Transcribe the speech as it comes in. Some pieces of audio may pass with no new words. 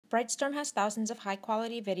Brightstorm has thousands of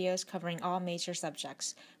high-quality videos covering all major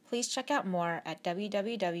subjects. Please check out more at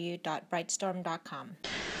www.brightstorm.com.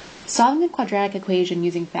 Solving a quadratic equation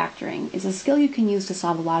using factoring is a skill you can use to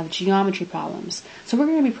solve a lot of geometry problems, so we're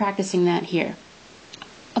going to be practicing that here.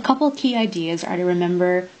 A couple of key ideas are to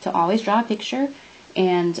remember to always draw a picture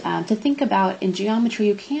and to think about in geometry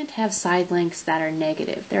you can't have side lengths that are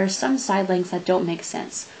negative. There are some side lengths that don't make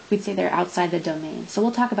sense. We'd say they're outside the domain, so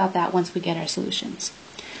we'll talk about that once we get our solutions.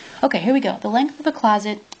 Okay, here we go. The length of a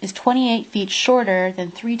closet is 28 feet shorter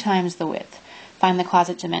than 3 times the width. Find the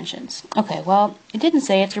closet dimensions. Okay, well, it didn't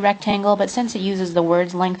say it's a rectangle, but since it uses the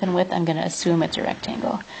words length and width, I'm going to assume it's a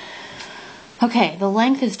rectangle. Okay, the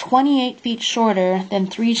length is 28 feet shorter than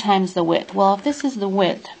 3 times the width. Well, if this is the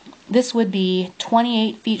width, this would be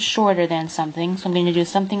 28 feet shorter than something, so I'm going to do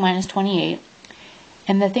something minus 28.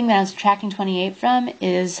 And the thing that I'm subtracting 28 from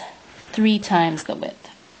is 3 times the width.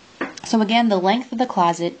 So again, the length of the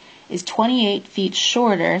closet is 28 feet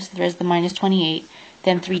shorter, so there's the minus 28,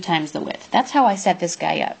 than 3 times the width. That's how I set this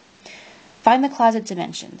guy up. Find the closet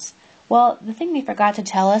dimensions. Well, the thing they forgot to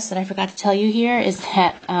tell us, that I forgot to tell you here, is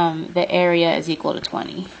that the area is equal to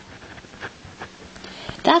 20.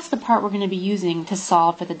 That's the part we're going to be using to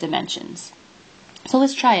solve for the dimensions. So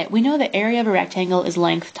let's try it. We know the area of a rectangle is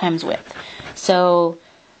length times width. So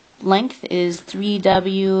length is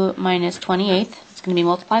 3w minus 28. It's going to be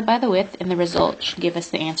multiplied by the width, and the result should give us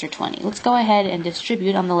the answer 20. Let's go ahead and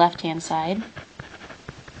distribute on the left-hand side,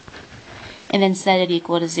 and then set it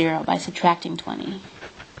equal to 0 by subtracting 20.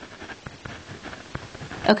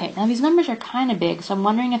 Okay, now these numbers are kind of big, so I'm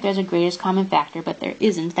wondering if there's a greatest common factor, but there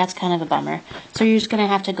isn't. That's kind of a bummer. So you're just going to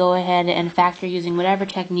have to go ahead and factor using whatever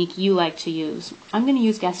technique you like to use. I'm going to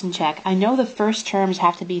use guess and check. I know the first terms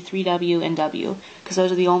have to be 3w and w, because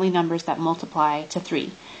those are the only numbers that multiply to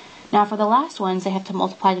 3. Now for the last ones, they have to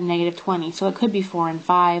multiply to negative 20, so it could be 4 and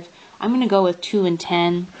 5. I'm going to go with 2 and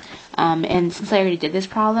 10, and since I already did this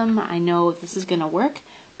problem, I know this is going to work,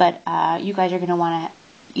 but you guys are going to want to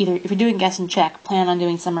either, if you're doing guess and check, plan on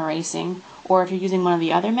doing some erasing, or if you're using one of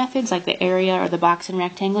the other methods, like the area or the box and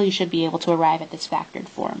rectangle, you should be able to arrive at this factored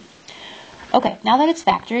form. Okay, now that it's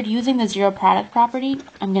factored, using the zero product property,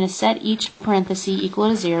 I'm going to set each parenthesis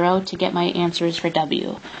equal to 0 to get my answers for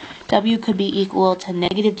w. W could be equal to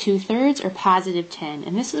negative 2/3 or positive 10,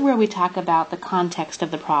 and this is where we talk about the context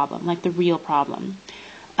of the problem, like the real problem.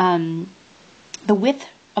 The width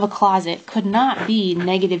of a closet could not be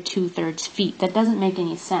negative 2/3 feet. That doesn't make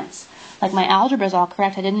any sense. Like, my algebra is all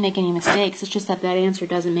correct, I didn't make any mistakes, it's just that that answer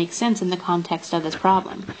doesn't make sense in the context of this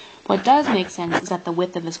problem. What does make sense is that the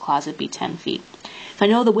width of this closet be 10 feet. If I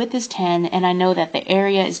know the width is 10 and I know that the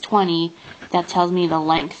area is 20, that tells me the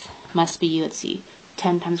length must be, let's see,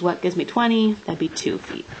 10 times what gives me 20? That'd be 2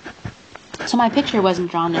 feet. So my picture wasn't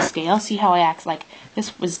drawn to scale. See how I act like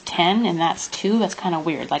this was 10 and that's 2? That's kind of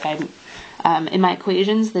weird. Like, in my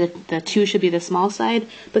equations, the 2 should be the small side,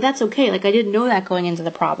 but that's okay. Like, I didn't know that going into the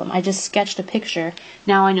problem. I just sketched a picture.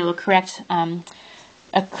 Now I know the correctly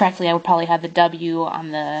I would probably have the w on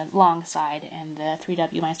the long side and the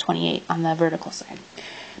 3w minus 28 on the vertical side.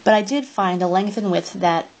 But I did find a length and width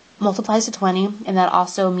that multiplies to 20, and that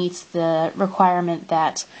also meets the requirement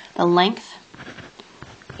that the length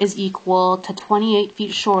is equal to 28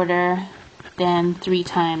 feet shorter than 3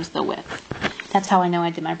 times the width. That's how I know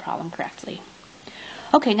I did my problem correctly.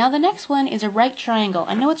 Okay, now the next one is a right triangle.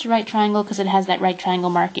 I know it's a right triangle because it has that right triangle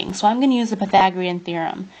marking, so I'm going to use the Pythagorean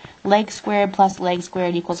theorem. Leg squared plus leg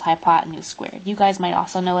squared equals hypotenuse squared. You guys might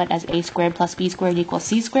also know it as a squared plus b squared equals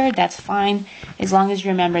c squared. That's fine, as long as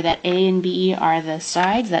you remember that a and b are the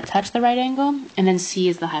sides that touch the right angle, and then c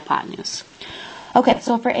is the hypotenuse. Okay,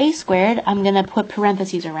 so for a squared, I'm going to put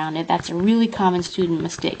parentheses around it. That's a really common student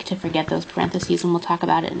mistake, to forget those parentheses, and we'll talk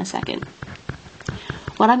about it in a second.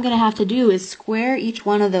 What I'm going to have to do is square each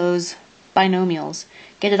one of those binomials,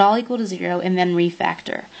 get it all equal to 0, and then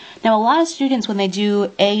refactor. Now, a lot of students, when they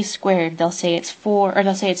do a squared, they'll say it's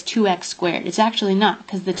 2x squared. It's actually not,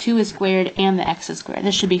 because the 2 is squared and the x is squared.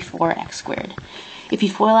 This should be 4x squared. If you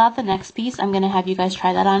FOIL out the next piece, I'm going to have you guys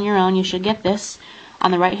try that on your own. You should get this.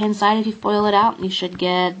 On the right-hand side, if you FOIL it out, you should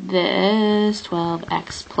get this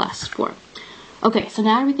 12x plus 4. Okay, so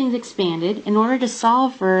now everything's expanded. In order to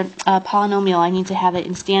solve for a polynomial, I need to have it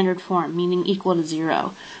in standard form, meaning equal to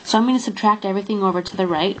 0. So I'm going to subtract everything over to the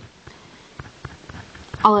right.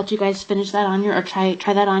 I'll let you guys finish that on your, or try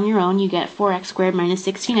that on your own. You get 4x squared minus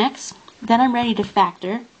 16x. Then I'm ready to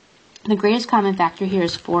factor. The greatest common factor here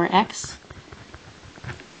is 4x.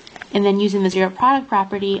 And then using the zero product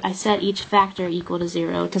property, I set each factor equal to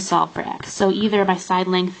 0 to solve for x. So either my side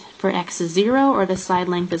length for x is 0 or the side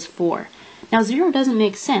length is 4. Now 0 doesn't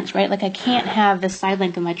make sense, right? Like I can't have the side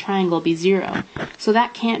length of my triangle be 0. So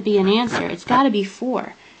that can't be an answer. It's got to be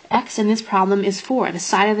 4. X in this problem is 4. The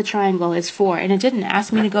side of the triangle is 4. And it didn't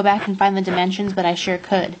ask me to go back and find the dimensions, but I sure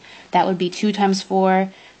could. That would be 2 times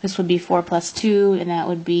 4. This would be 4 plus 2, and that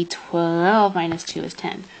would be 12 minus 2 is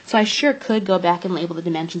 10. So I sure could go back and label the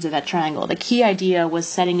dimensions of that triangle. The key idea was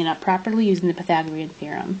setting it up properly using the Pythagorean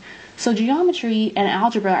theorem. So geometry and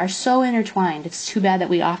algebra are so intertwined, it's too bad that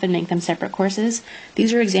we often make them separate courses.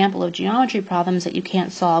 These are examples of geometry problems that you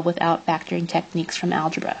can't solve without factoring techniques from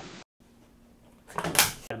algebra.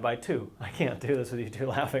 By 2. I can't do this with you two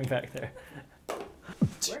laughing back there.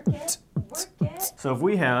 Work it. Work it. So if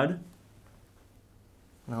we had,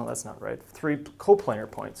 no, that's not right, 3 coplanar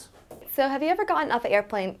points. So have you ever gotten off an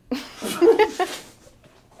airplane?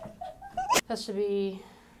 Has to be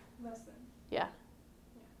Less than. yeah.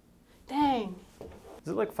 Dang. Is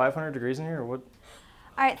it like 500 degrees in here or what?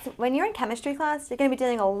 All right, so when you're in chemistry class, you're going to be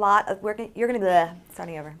doing a lot of work. You're going to be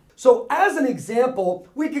starting over. So as an example,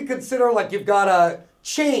 we could consider like you've got a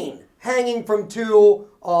chain hanging from two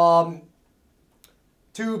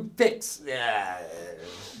thicks.